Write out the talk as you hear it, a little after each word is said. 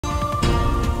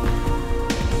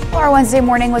Well, our Wednesday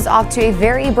morning was off to a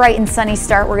very bright and sunny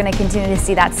start. We're going to continue to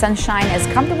see that sunshine as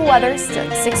comfortable weather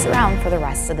sticks around for the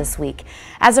rest of this week.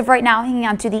 As of right now, hanging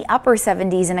on to the upper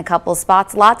 70s in a couple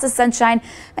spots. Lots of sunshine.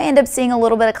 May end up seeing a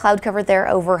little bit of cloud cover there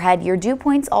overhead. Your dew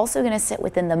point's also going to sit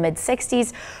within the mid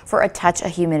 60s for a touch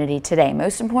of humidity today.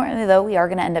 Most importantly, though, we are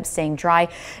going to end up staying dry.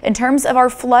 In terms of our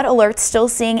flood alerts, still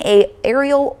seeing a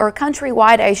aerial or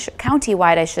countywide,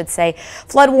 I should say,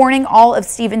 flood warning all of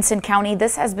Stevenson County.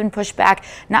 This has been pushed back,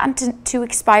 not to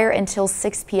expire until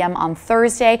 6 p.m. on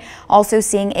Thursday. Also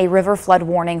seeing a river flood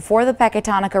warning for the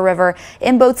Pecatonica River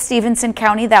in both Stevenson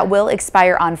County that will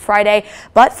expire on Friday,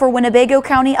 but for Winnebago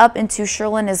County up into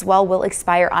Sherland as well will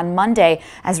expire on Monday,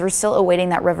 as we're still awaiting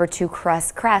that river to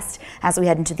crest as we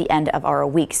head into the end of our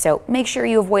week. So make sure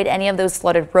you avoid any of those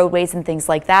flooded roadways and things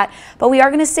like that, but we are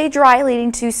going to stay dry,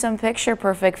 leading to some picture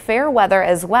perfect fair weather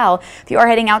as well. If you are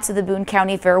heading out to the Boone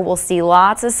County Fair, we'll see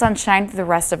lots of sunshine for the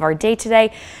rest of our day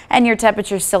today, and your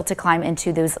temperatures still to climb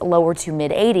into those lower to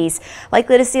mid 80s.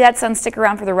 Likely to see that sun stick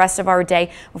around for the rest of our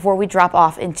day before we drop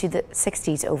off into the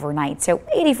 60s overnight. So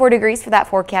 84 degrees for that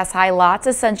forecast high, lots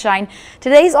of sunshine.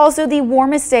 Today's also the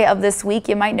warmest day of this week.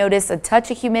 You might notice a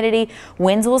touch of humidity.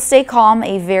 Winds will stay calm.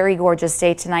 A very gorgeous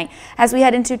day tonight. As we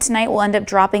head into tonight, we'll end up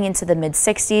dropping into the mid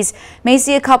 60s. May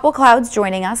see a couple clouds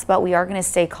joining us, but we are going to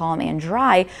stay calm and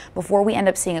dry before we end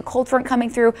up seeing a cold front coming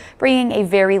through, bringing a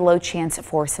very low chance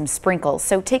for some sprinkles.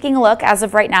 So taking a look as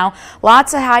of right now,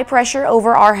 lots of high pressure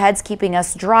over our heads, keeping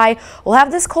us dry. We'll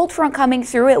have this cold front coming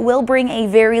through. It will bring a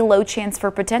very low chance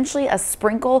for potentially a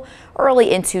sprinkle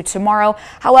early into tomorrow.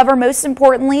 However, most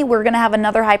importantly, we're going to have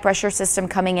another high pressure system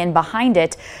coming in behind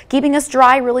it, keeping us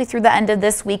dry really through the end of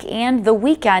this week and the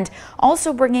weekend,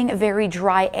 also bringing very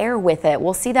dry air with it.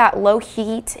 We'll see that low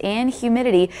heat and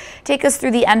humidity take us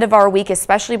through the end of our week,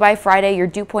 especially by Friday. Your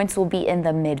dew points will be in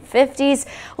the mid 50s.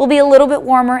 We'll be a little bit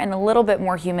warmer and a little bit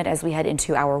more humid as we head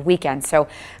into our weekend. So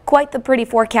quite the pretty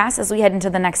forecast as we head into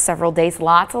the next several days.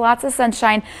 Lots of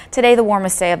sunshine. Today, the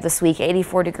warmest day of this week,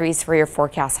 84 degrees for your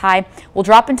forecast high. We'll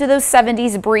drop into those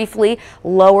 70s briefly,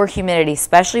 lower humidity,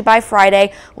 especially by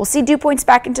Friday. We'll see dew points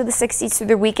back into the 60s through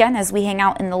the weekend as we hang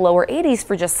out in the lower 80s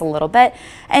for just a little bit.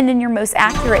 And in your most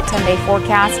accurate 10-day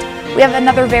forecast, we have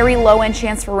another very low-end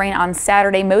chance for rain on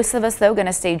Saturday. Most of us, though, going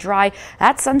to stay dry.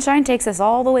 That sunshine takes us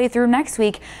all the way through next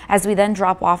week as we then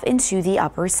drop off into the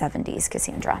upper 70s.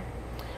 Cassandra.